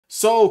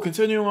So,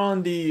 continuing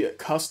on the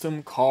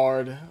custom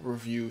card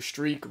review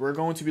streak, we're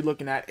going to be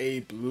looking at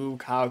a Blue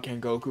Kaioken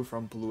Goku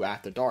from Blue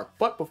After Dark.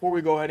 But before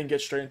we go ahead and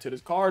get straight into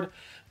this card,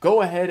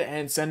 go ahead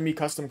and send me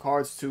custom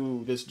cards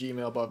to this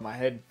Gmail above my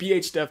head,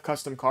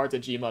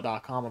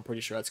 bhdevcustomcards@gmail.com. I'm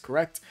pretty sure that's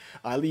correct.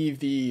 I leave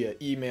the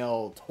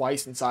email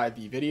twice inside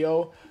the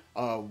video.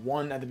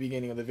 One at the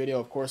beginning of the video,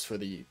 of course, for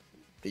the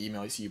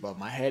email you see above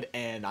my head,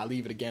 and I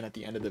leave it again at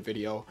the end of the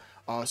video.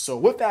 So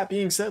with that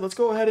being said, let's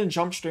go ahead and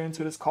jump straight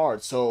into this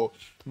card. So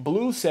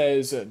Blue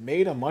says,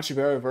 made a much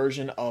better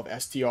version of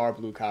STR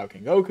Blue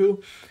Kaioken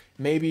Goku.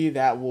 Maybe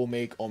that will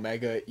make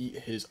Omega eat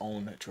his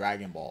own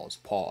Dragon Balls.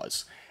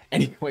 Pause.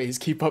 Anyways,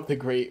 keep up the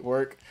great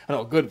work. Oh,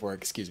 no, good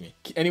work, excuse me.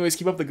 Anyways,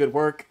 keep up the good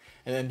work.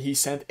 And then he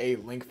sent a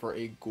link for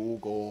a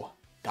Google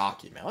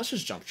document. Let's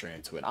just jump straight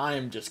into it. I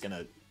just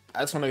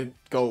want to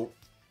go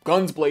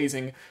guns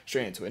blazing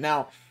straight into it.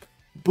 Now,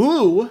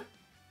 Blue,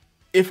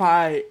 if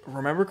I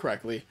remember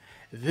correctly,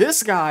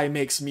 this guy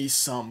makes me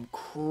some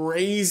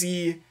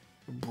crazy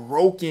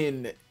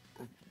broken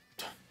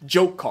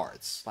joke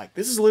cards. Like,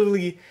 this is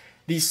literally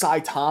the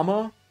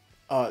Saitama,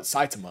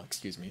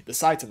 excuse me, the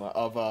Saitama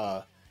of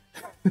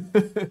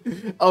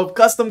of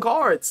custom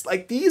cards.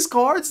 Like, these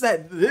cards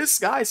that this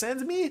guy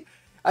sends me,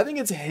 I think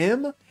it's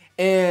him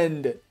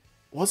and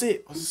was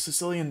it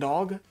Sicilian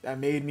Dog that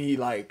made me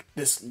like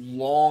this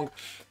long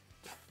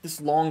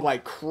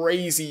like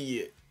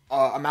crazy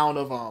amount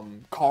of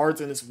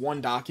cards in this one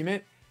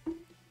document.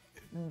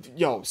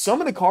 Yo, some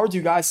of the cards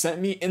you guys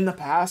sent me in the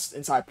past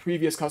inside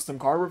previous custom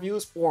card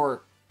reviews,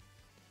 or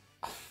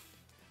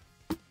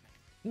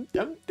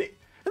them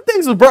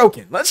things were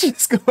broken. Let's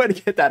just go ahead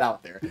and get that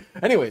out there.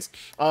 Anyways,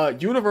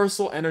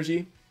 Universal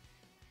Energy,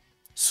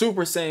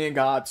 Super Saiyan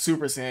God,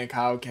 Super Saiyan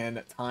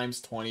Kaioken times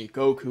 20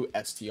 Goku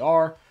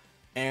STR,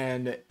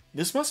 and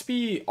this must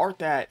be art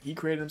that he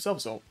created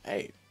himself. So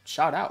hey,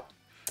 shout out.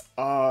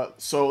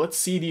 So let's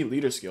see the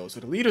leader skill. So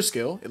the leader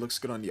skill, it looks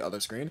good on the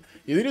other screen.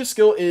 The leader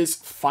skill is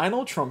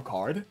Final Trump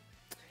Card,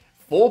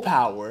 Full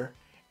Power,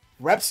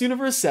 Reps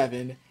Universe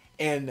 7,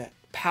 and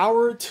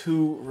Power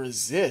to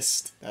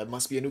Resist. That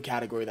must be a new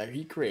category that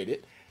he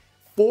created.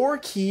 4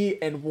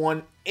 key and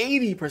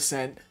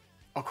 180%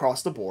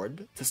 across the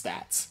board to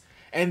stats.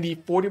 And the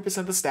 40%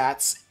 of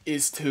stats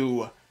is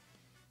to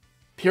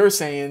Pure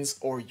Saiyans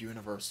or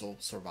Universal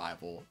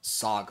Survival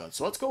Saga.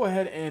 So let's go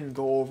ahead and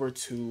go over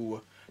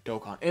to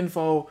Dokkan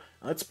info.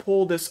 Let's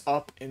pull this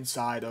up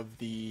inside of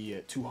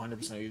the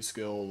 200% use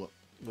skill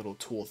little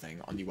tool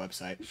thing on the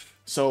website.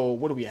 So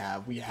what do we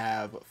have? We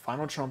have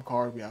Final Trump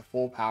Card, we have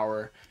Full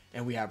Power,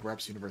 and we have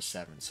Reps Universe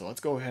 7. So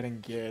let's go ahead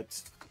and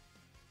get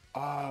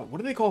what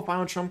do they call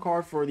Final Trump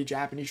Card for the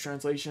Japanese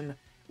translation?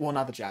 Well,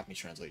 not the Japanese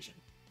translation.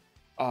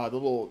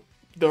 The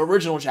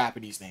original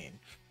Japanese name.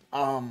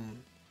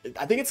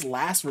 I think it's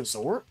Last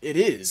Resort. It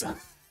is.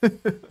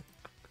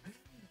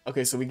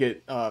 Okay, so we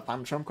get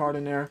Final Trump Card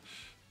in there.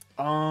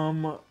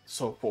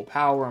 So Full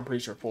Power, I'm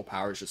pretty sure Full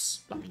Power is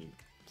just,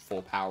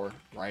 Full Power,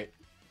 right?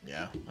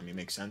 Yeah,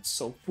 makes sense.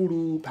 So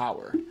Full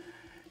Power.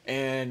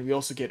 And we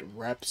also get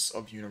Reps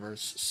of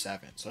Universe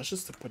 7. So that's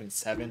just to put in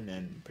 7,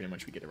 and pretty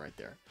much we get it right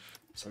there.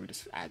 So we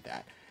just add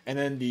that. And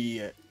then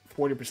the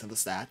 40% of the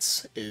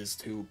stats is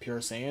to Pure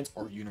Saiyans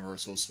or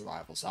Universal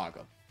Survival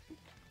Saga.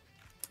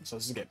 So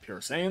let's just get Pure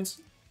Saiyans.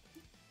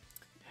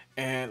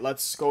 And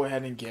let's go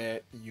ahead and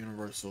get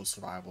Universal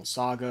Survival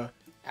Saga.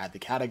 Add the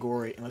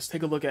category, and let's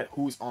take a look at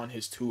who's on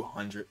his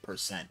 200%.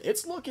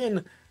 It's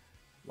looking,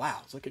 wow,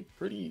 it's looking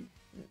pretty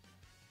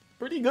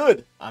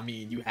good.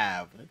 You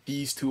have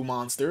these two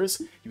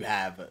monsters. You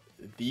have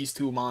these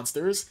two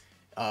monsters.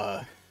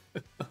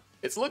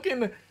 It's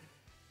looking,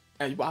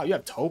 and wow, you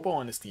have Topo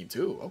on this team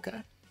too.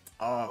 Okay.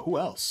 Who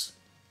else?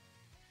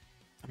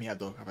 You have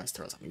the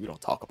Turtles. We don't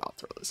talk about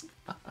Turtles.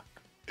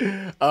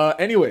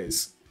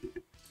 Anyways,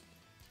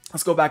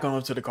 let's go back on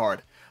up to the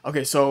card.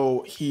 Okay,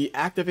 so he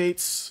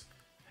activates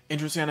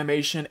interesting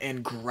animation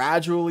and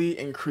gradually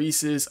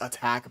increases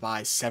attack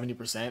by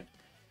 70%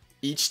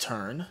 each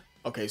turn.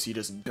 Okay, so you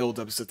just build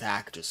up his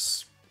attack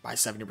just by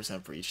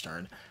 70% for each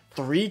turn.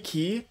 3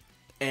 key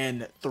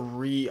and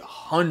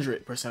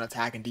 300%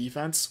 attack and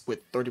defense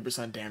with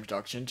 30% damage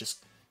reduction,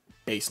 just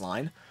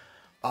baseline.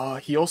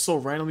 He also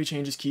randomly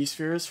changes key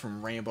spheres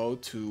from Rainbow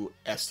to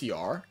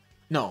STR.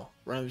 No,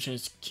 randomly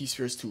changes key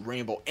spheres to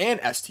Rainbow and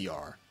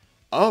STR.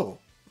 Oh,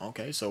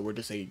 okay, so we're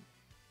just a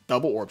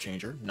double orb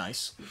changer.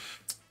 Nice.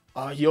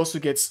 He also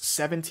gets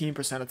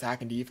 17% attack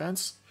and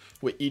defense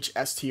with each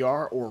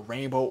STR or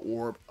Rainbow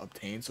Orb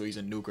obtained. So he's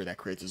a nuker that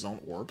creates his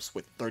own orbs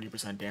with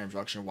 30% damage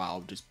reduction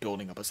while just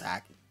building up his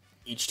attack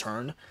each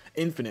turn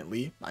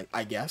infinitely,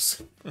 I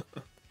guess.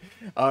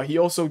 He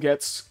also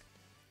gets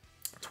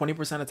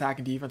 20% attack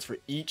and defense for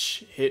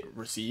each hit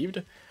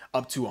received,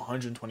 up to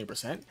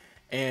 120%.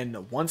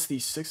 And once the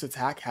 6th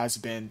attack has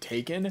been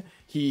taken,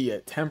 he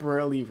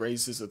temporarily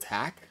raises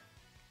attack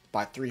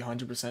by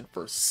 300%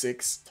 for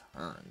 6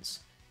 turns.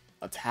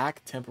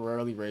 Attack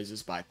temporarily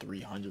raises by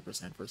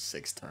 300% for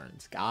 6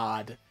 turns.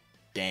 God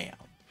damn.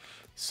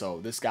 So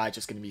this guy's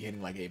just going to be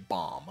hitting like a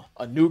bomb.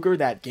 A nuker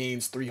that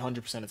gains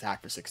 300%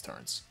 attack for 6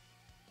 turns.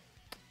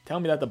 Tell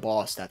me that the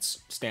boss that's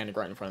standing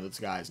right in front of this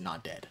guy is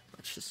not dead.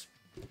 Let's just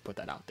put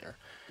that out there.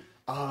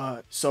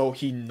 So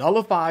he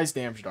nullifies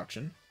damage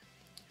reduction.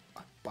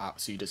 Wow,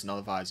 so he just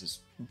nullifies his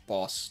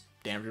boss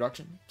damage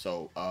reduction.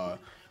 So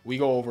we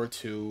go over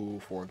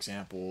to, for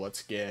example,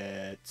 let's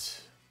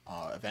get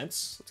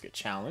events. Let's get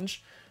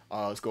challenge.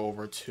 Let's go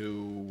over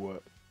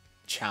to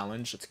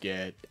challenge. Let's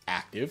get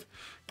active.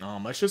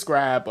 Let's just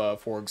grab,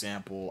 for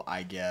example,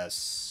 I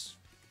guess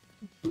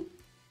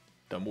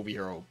the movie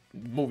hero,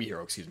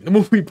 excuse me, the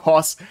movie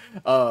boss,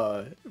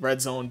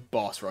 red zone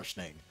boss rush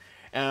thing.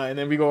 And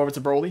then we go over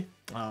to Broly.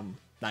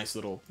 Nice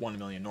little 1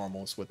 million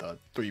normals with a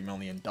 3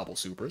 million double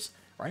supers,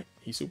 right?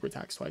 He super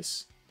attacks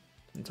twice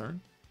in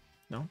turn.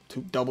 No,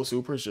 2 double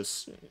supers,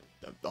 just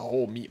the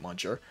whole meat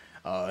muncher.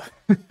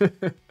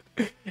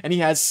 And he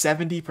has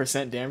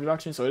 70% damage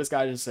reduction. So this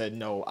guy just said,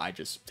 no, I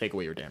just take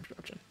away your damage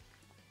reduction.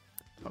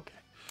 Okay.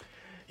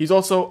 He's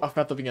also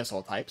effective against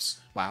all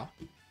types. Wow.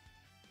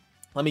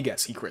 Let me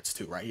guess, he crits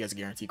too, right? He has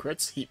guaranteed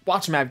crits.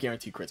 Watch him have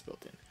guaranteed crits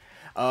built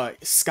in.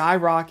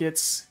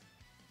 Skyrockets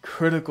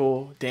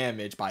critical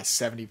damage by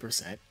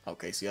 70%.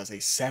 Okay, so he has a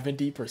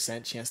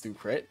 70% chance to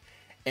crit.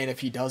 And if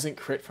he doesn't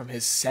crit from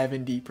his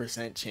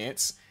 70%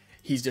 chance,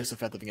 he's just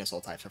effective against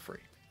all types for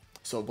free.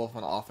 So both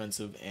on the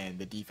offensive and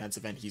the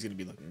defensive end, he's going to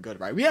be looking good,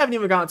 right? We haven't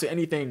even gotten to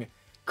anything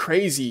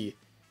crazy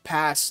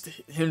past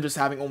him just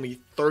having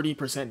only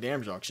 30%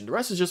 damage reduction. The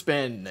rest has just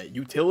been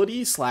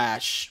utility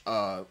slash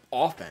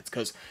offense,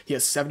 because he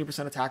has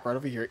 70% attack right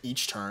over here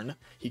each turn.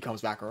 He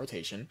comes back on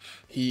rotation.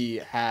 He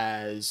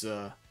has,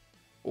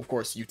 of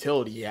course,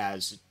 utility. He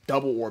has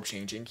double orb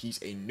changing. He's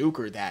a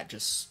nuker that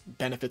just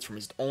benefits from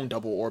his own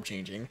double orb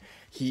changing.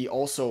 He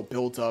also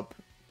builds up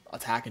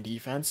attack and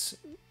defense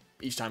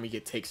each time he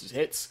takes his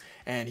hits,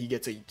 and he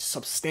gets a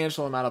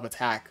substantial amount of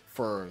attack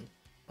for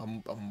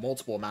a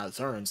multiple amount of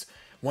turns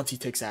once he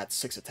takes that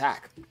 6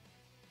 attack.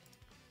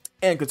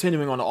 And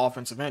continuing on the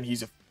offensive end,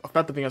 he's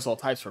effective against all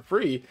types for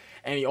free,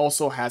 and he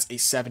also has a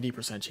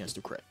 70% chance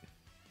to crit.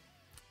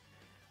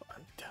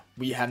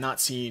 We have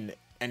not seen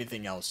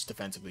anything else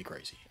defensively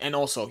crazy. And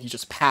also, he's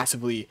just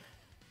passively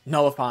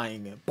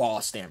nullifying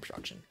boss damage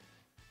reduction.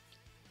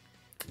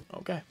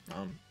 Okay,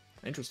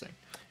 interesting.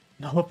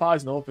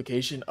 Nullifies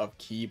nullification of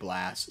Ki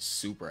Blast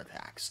super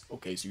attacks.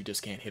 Okay, so you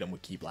just can't hit him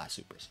with Ki Blast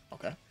supers.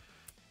 Okay.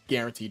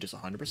 Guaranteed just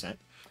 100%.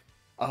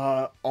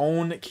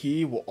 Own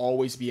Ki will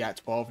always be at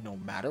 12 no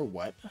matter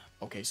what.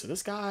 Okay, so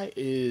this guy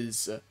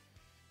is...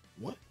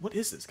 What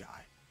is this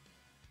guy?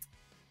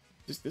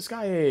 This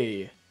guy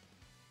a...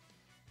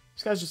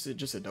 This guy's just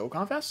a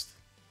Dokkan Fest?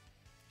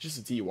 Just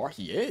a TUR?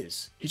 He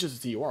is. He's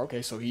just a TUR.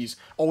 Okay, so he's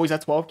always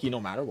at 12 Ki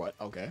no matter what.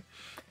 Okay.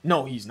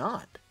 No, he's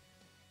not.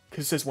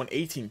 Because it says when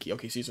 18 Ki.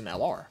 Okay, so he's an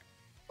LR.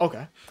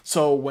 Okay.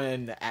 So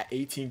when at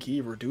 18 Ki,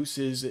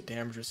 reduces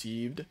damage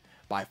received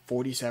by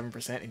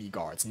 47% and he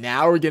guards.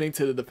 Now we're getting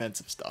to the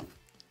defensive stuff.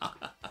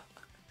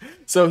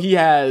 So he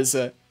has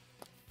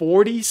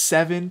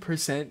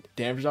 47%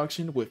 damage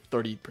reduction with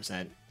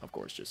 30%, of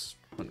course, just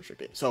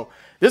unrestricted. So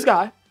this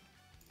guy,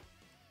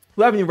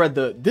 who haven't even read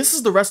this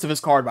is the rest of his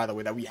card, by the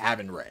way, that we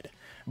haven't read.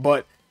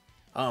 But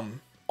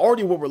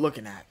already what we're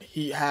looking at,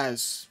 he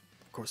has...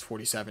 Of course,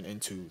 47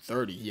 into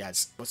 30. He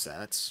has, what's that?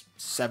 That's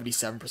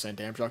 77%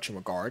 damage reduction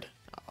with guard.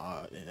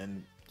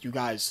 And you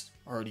guys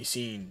already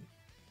seen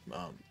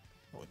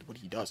what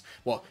he does.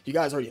 Well, you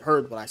guys already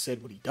heard what I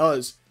said, what he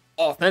does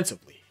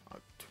offensively. I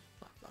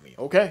mean,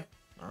 okay.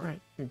 All right.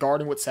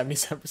 Guarding with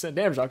 77%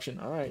 damage reduction.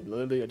 All right.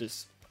 Literally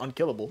just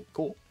unkillable.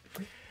 Cool.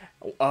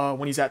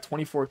 When he's at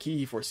 24 Ki,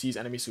 he foresees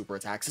enemy super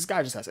attacks. This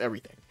guy just has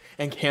everything.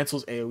 And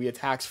cancels AoE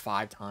attacks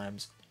 5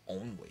 times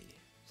only.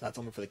 That's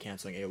only for the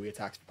canceling AoE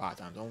attacks 5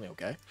 times only,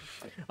 okay?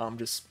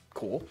 Just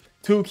cool.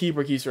 2 Ki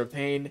per keystone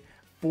obtained,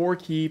 4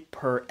 Ki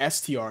per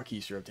STR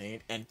keystone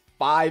obtained, and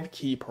 5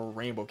 Ki per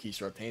rainbow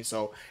keystone obtained.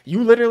 So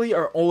you literally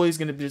are always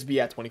going to just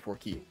be at 24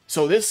 Ki.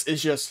 So this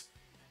is just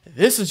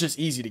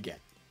easy to get.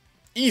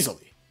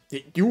 Easily.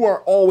 You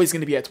are always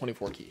going to be at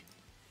 24 Ki.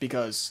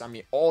 Because, I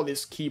mean, all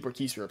this Ki per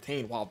keystone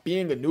obtained while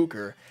being a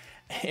nuker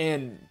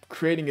and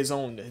creating his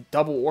own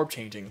double orb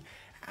changing.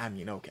 I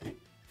mean, okay.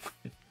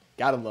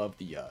 Gotta love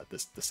the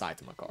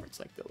sides of my cards,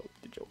 like the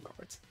joke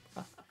cards.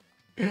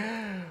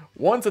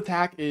 One's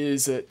attack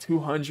is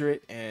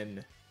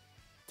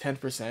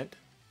 210%.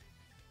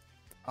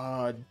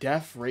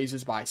 Def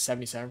raises by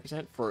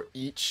 77% for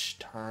each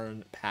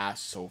turn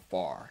passed so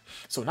far.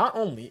 So not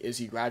only is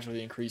he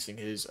gradually increasing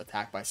his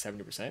attack by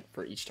 70%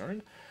 for each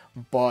turn,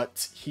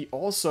 but he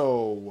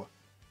also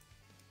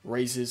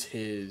raises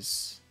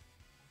his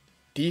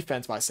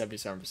defense by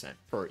 77%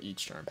 for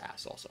each turn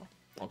passed also.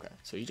 Okay,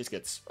 so he just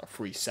gets a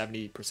free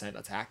 70%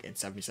 attack and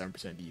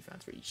 77%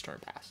 defense for each turn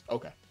pass.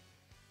 Okay.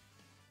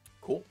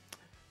 Cool.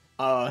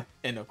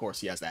 And of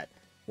course he has that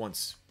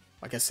once,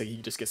 like I said,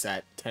 he just gets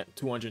that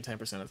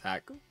 210%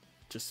 attack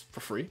just for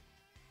free.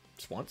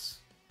 Just once.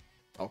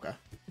 Okay.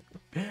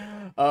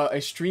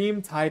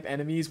 Extreme type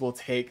enemies will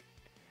take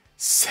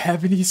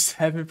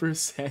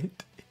 77%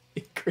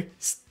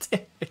 increased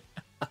damage.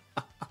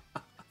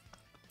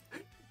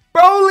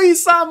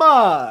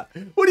 Broly-sama!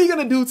 What are you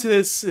gonna do to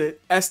this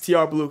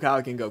STR Blue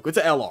Kaioken Goku? It's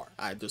an LR.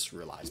 I just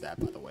realized that,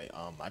 by the way.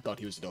 I thought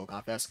he was a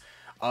Dokkan Fest.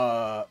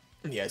 Yeah,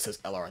 it says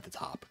LR at the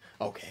top.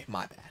 Okay,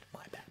 my bad.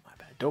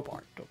 Dope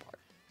art.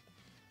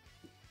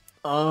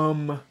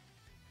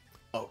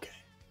 Okay.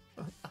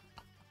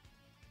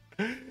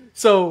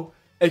 So,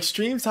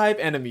 extreme type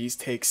enemies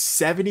take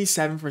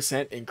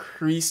 77%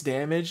 increased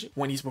damage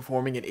when he's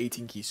performing an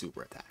 18 key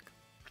super attack.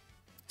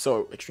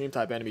 So, extreme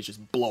type enemies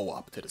just blow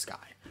up to the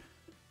sky.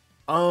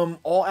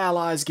 All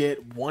allies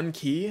get 1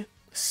 key,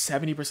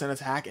 70%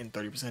 attack, and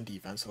 30%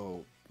 defense.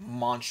 So,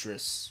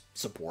 monstrous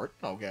support.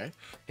 Okay.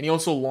 And he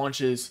also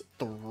launches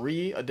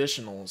 3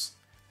 additionals,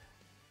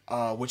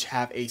 which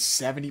have a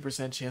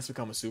 70% chance to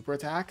become a super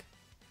attack,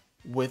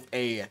 with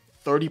a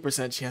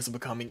 30% chance of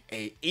becoming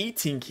a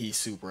 18 key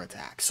super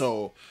attack.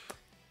 So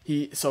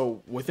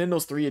within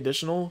those 3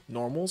 additional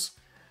normals,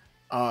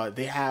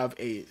 they have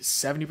a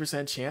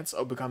 70% chance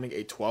of becoming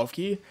a 12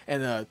 key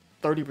and a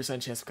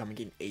 30% chance of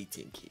becoming an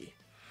 18 key.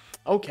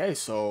 Okay,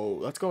 so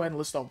let's go ahead and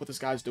list off what this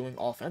guy's doing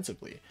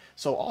offensively.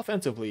 So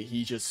offensively,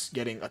 he's just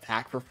getting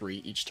attack for free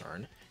each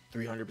turn,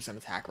 300%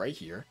 attack right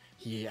here.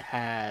 He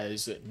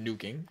has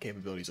nuking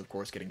capabilities, of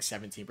course, getting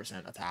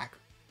 17% attack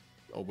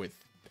with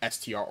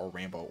STR or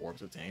Rainbow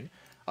Orbs obtained.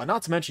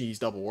 Not to mention he's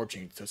double orb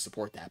chain to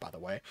support that, by the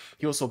way.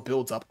 He also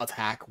builds up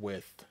attack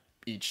with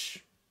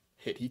each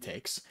hit he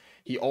takes.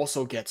 He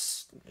also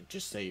gets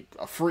just a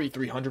free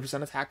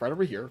 300% attack right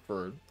over here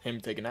for him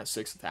taking that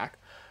 6 attack.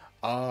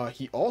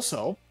 He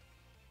also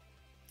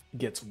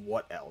gets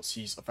what else?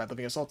 He's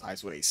effectively assault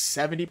types with a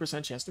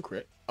 70% chance to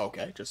crit.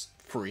 Okay, just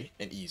free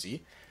and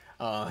easy.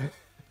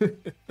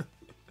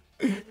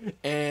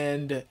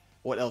 And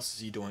what else is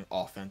he doing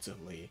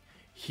offensively?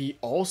 He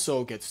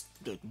also gets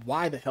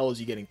why the hell is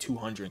he getting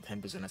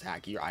 210%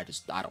 attack here? I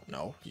don't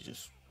know. He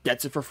just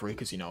gets it for free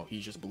because, you know,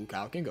 he's just Blue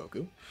Kaioken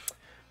Goku.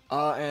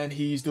 And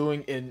he's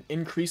doing an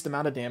increased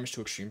amount of damage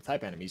to extreme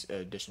type enemies,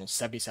 additional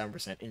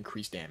 77%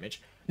 increased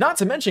damage. Not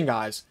to mention,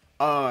 guys,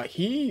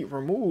 he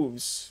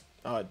removes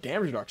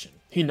damage reduction.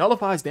 He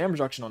nullifies damage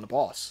reduction on the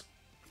boss.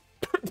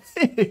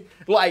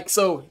 Like,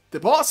 so the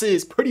boss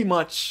is pretty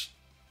much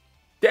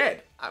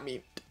dead. I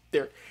mean,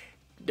 they're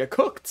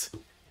cooked.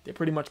 They're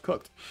pretty much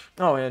cooked.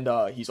 Oh,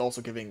 and he's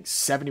also giving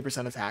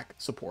 70% attack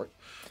support.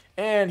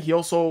 And he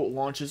also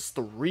launches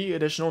 3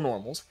 additional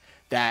normals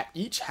that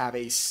each have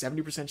a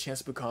 70% chance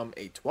to become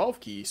a 12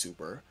 key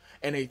super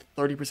and a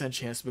 30%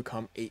 chance to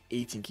become a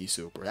 18 key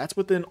super. That's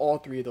within all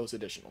 3 of those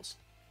additionals.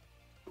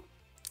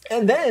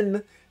 And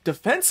then,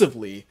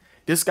 defensively,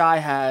 this guy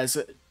has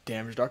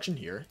damage reduction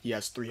here. He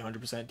has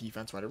 300%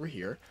 defense right over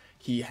here.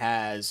 He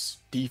has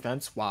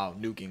defense while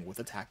nuking with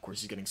attack. Of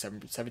course, he's getting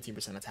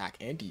 17% attack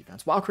and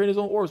defense while creating his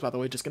own orbs, by the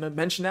way. Just going to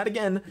mention that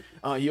again.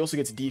 He also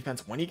gets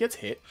defense when he gets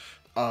hit.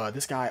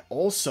 This guy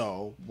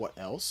also, what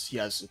else? He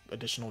has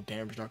additional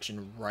damage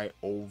reduction right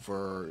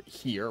over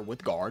here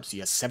with guards. He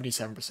has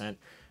 77%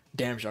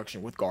 damage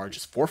reduction with guards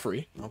just for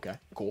free. Okay,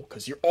 cool.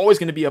 Because you're always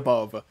going to be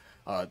above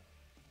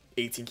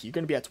 18 key. You're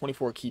going to be at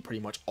 24 key pretty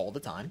much all the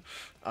time.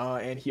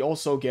 And he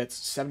also gets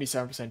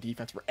 77%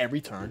 defense for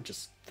every turn,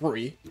 just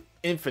free,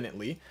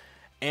 infinitely.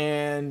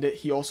 And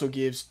he also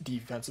gives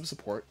defensive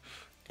support.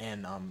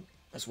 And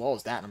as well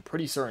as that, I'm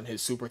pretty certain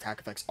his super attack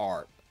effects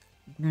are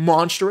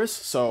monstrous.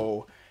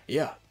 So,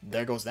 yeah,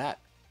 there goes that.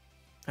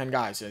 And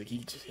guys,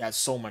 he has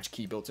so much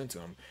ki built into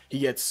him. He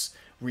gets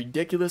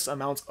ridiculous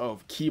amounts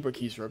of ki per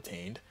keys are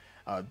obtained.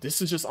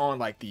 This is just on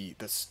like the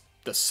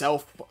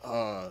self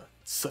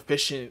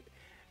sufficient.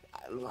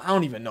 I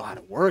don't even know how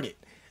to word it.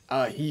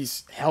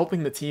 He's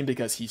helping the team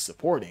because he's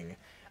supporting.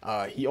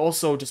 He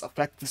also just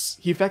affects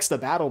the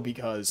battle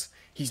because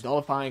he's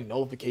nullifying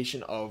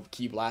nullification of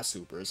Ki Blast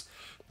supers.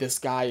 This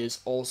guy is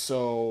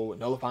also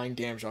nullifying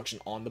damage reduction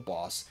on the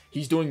boss.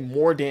 He's doing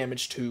more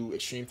damage to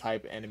extreme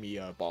type enemy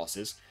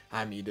bosses.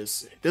 I mean,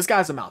 this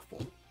guy's a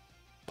mouthful.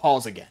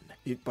 Pause again.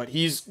 But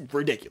he's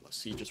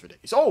ridiculous. He's just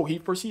ridiculous. Oh, he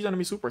foresees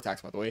enemy super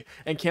attacks, by the way,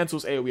 and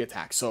cancels AoE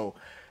attacks. So,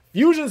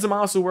 Fusion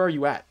Zamasu, where are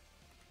you at?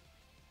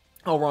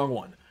 Oh, wrong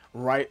one.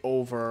 Right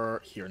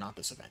over here. Not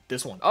this event.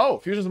 This one. Oh,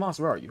 Fusion Zamasu,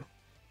 where are you?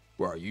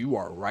 Where are you? You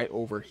are right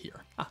over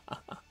here.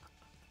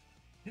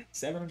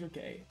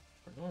 700k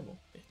for normal.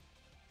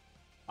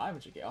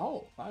 500k.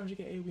 Oh,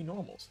 500k AoE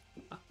normals.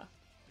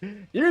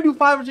 You're gonna do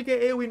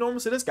 500k AoE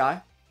normals to this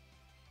guy?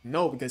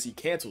 No, because he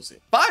cancels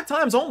it. 5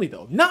 times only,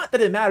 though. Not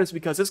that it matters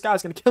because this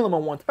guy's gonna kill him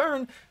on 1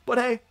 turn, but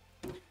hey,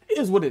 it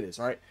is what it is,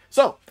 right?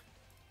 So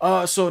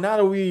now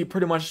that we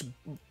pretty much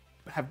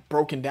have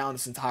broken down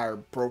this entire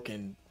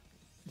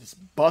this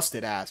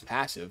busted ass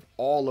passive,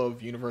 all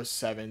of Universe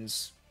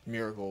 7's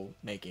miracle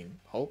making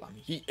hope. I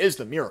mean, he is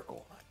the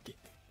miracle.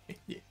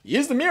 He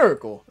is the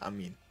miracle. I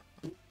mean,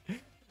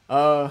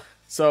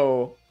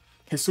 so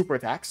his super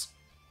attacks,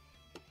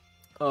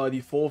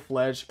 the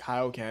full-fledged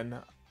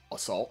Kaioken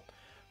assault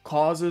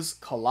causes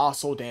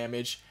colossal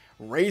damage,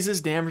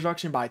 raises damage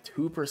reduction by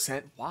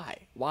 2%. Why?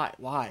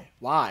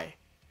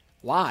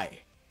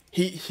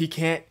 He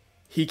can't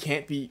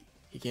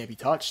be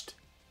touched.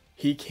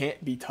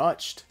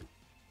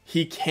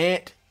 He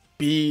can't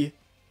be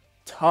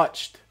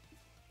touched.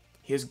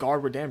 He has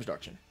guard with damage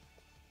reduction.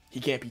 He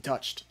can't be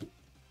touched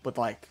with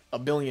like a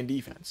billion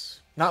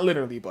defense. Not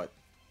literally, but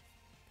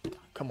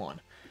come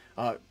on.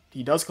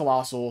 He does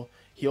Colossal.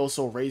 He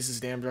also raises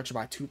damage reduction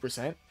by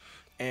 2%.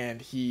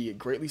 And he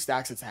greatly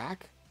stacks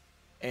attack.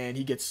 And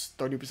he gets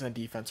 30%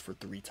 defense for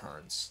 3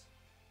 turns.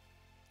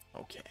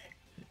 Okay.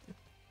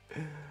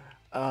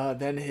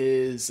 Then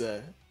his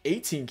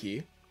 18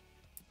 key,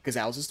 because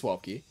that was his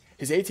 12 key.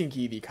 His 18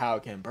 key, the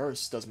Kaioken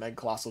Burst, does Mega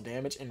Colossal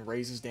damage and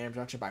raises damage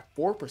reduction by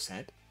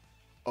 4%.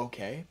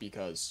 Okay,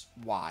 because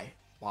why?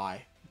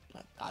 Why?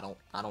 I don't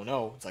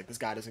know. It's like this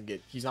guy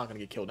he's not gonna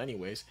get killed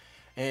anyways.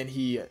 And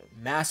he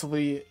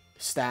massively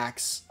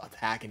stacks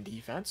attack and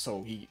defense,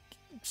 so he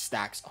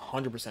stacks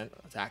 100%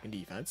 attack and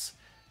defense.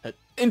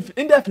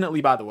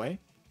 Indefinitely, by the way.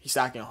 He's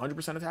stacking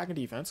 100% attack and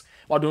defense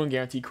while doing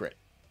guaranteed crit.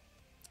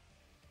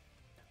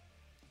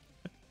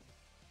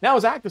 Now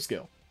his active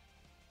skill.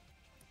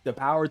 The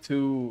power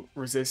to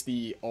resist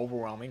the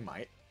overwhelming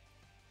might.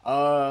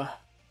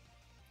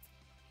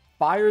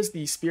 Fires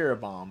the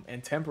Spirit Bomb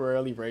and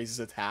temporarily raises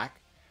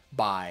attack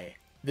by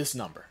this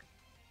number.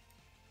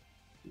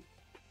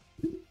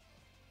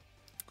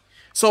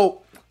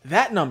 So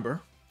that number,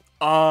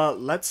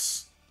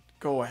 let's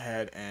go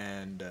ahead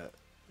and let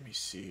me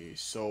see.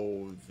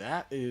 So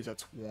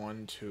that's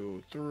 1,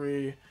 2,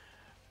 3.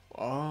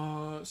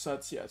 So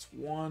that's it's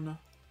 1.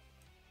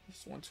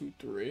 It's 1, 2,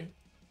 3.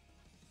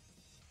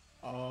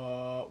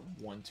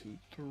 1, 2,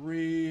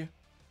 3.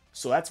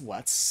 So that's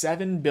what?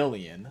 7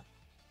 billion.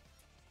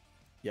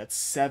 Yeah, it's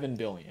 7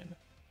 billion.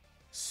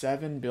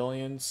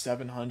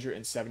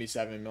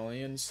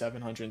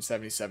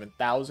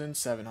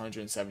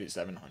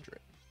 7,777,777,777,777.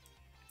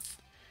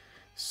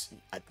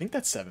 I think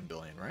that's 7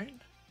 billion, right?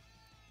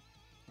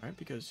 Right,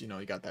 because you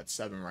got that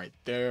 7 right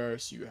there,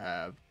 so you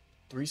have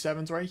 3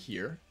 sevens right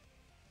here.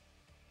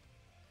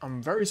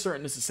 I'm very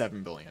certain this is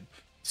 7 billion.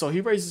 So he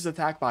raises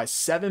attack by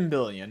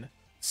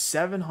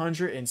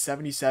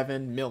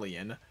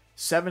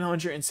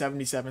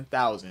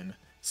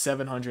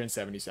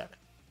 7,777,777,777,777.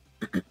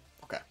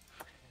 Okay.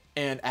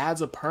 And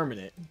adds a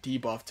permanent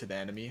debuff to the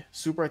enemy.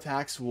 Super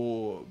attacks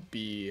will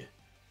be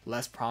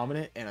less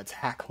prominent and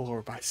attack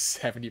lower by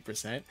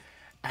 70%,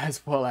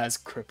 as well as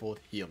crippled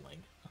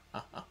healing.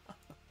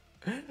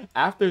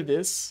 After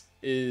this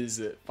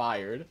is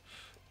fired,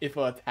 if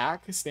an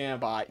attack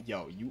standby,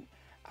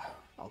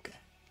 okay.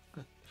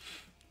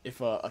 If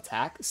a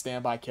attack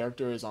standby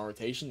character is on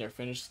rotation, their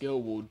finished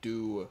skill will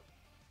be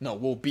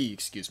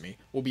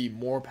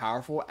more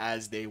powerful,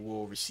 as they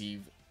will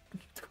receive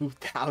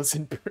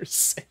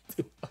 2000%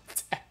 to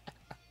attack.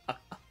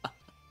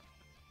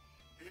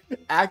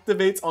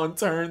 Activates on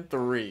turn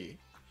 3.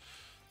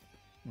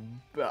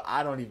 But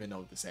I don't even know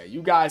what to say.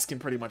 You guys can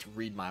pretty much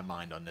read my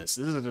mind on this.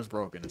 This is just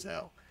broken as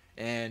hell.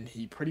 And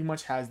he pretty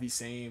much has the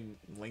same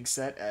link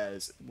set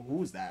as,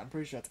 who is that? I'm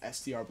pretty sure that's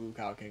STR Blue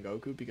Kaioken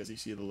Goku, because you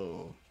see the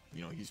little,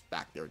 he's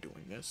back there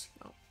doing this.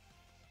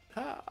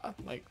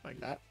 Like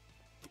that.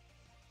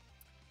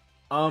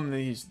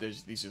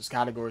 These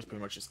categories,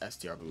 pretty much just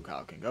STR Blue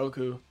Kaioken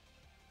Goku.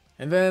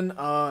 And then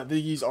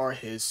these are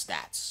his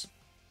stats.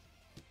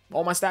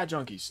 All my stat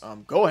junkies,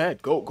 go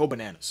ahead, go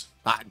bananas.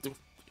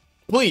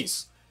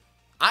 Please,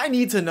 I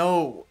need to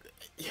know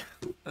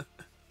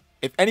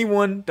if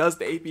anyone does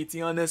the APT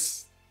on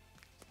this.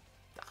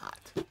 I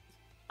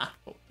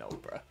don't know,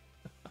 bro.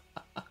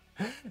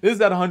 This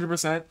is at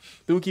 100%.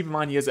 Do keep in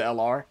mind he has an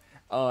LR,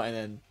 and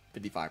then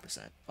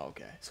 55%.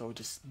 Okay, so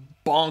just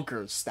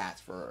bonkers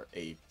stats for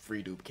a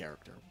free dupe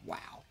character.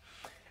 Wow.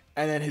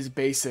 And then his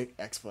basic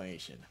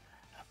explanation,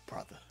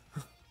 brother.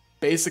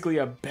 Basically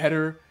a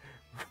better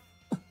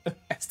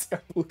STR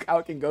Blue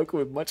Kaioken Goku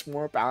with much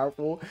more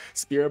powerful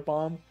Spirit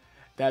Bomb.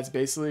 That's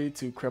basically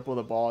to cripple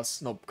the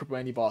boss. No, cripple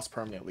any boss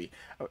permanently.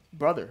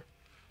 Brother,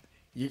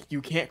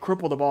 you can't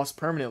cripple the boss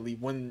permanently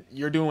when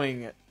you're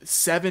doing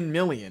 7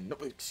 million. No,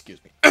 excuse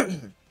me.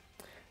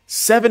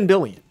 7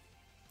 billion.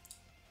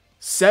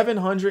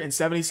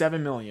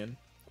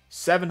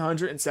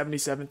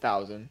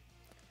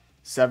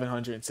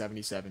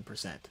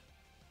 777,777,777%.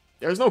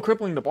 There's no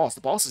crippling the boss.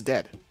 The boss is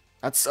dead.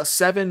 That's a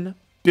 7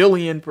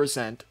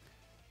 billion%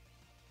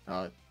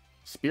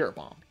 Spirit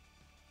Bomb.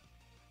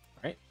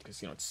 Right?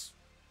 Because, it's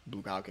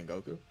Blue Kaioken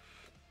Goku.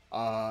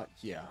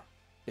 Yeah.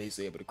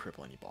 Basically able to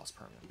cripple any boss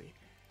permanently.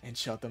 And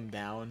shut them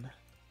down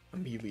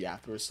immediately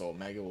afterwards. So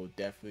Omega will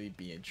definitely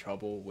be in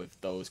trouble with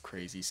those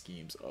crazy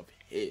schemes of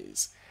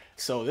his.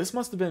 So this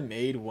must have been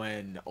made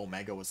when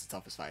Omega was the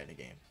toughest fight in the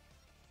game.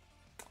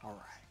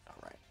 Alright.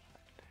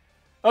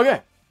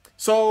 Okay.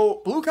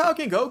 So, Blue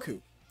Kaioken Goku.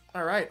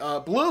 Alright,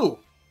 Blue.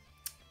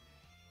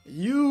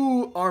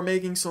 You are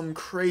making some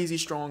crazy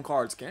strong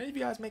cards. Can any of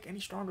you guys make any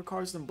stronger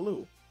cards than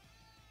Blue?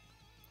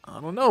 I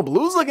don't know.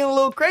 Blue's looking a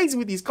little crazy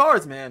with these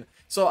cards, man.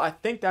 So I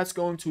think that's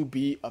going to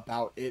be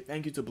about it.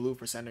 Thank you to Blue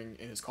for sending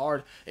in his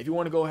card. If you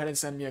want to go ahead and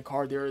send me a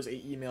card, there is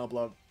an email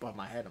above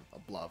my head.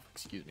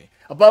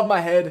 Above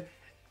my head.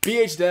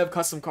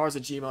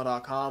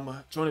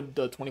 bhdevcustomcards@gmail.com. Join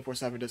the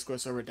 24/7 Discord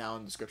server down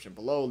in the description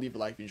below. Leave a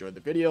like if you enjoyed the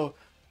video.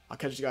 I'll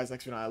catch you guys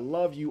next video. I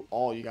love you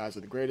all. You guys are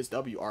the greatest.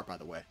 WR, by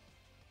the way.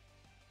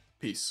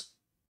 Peace.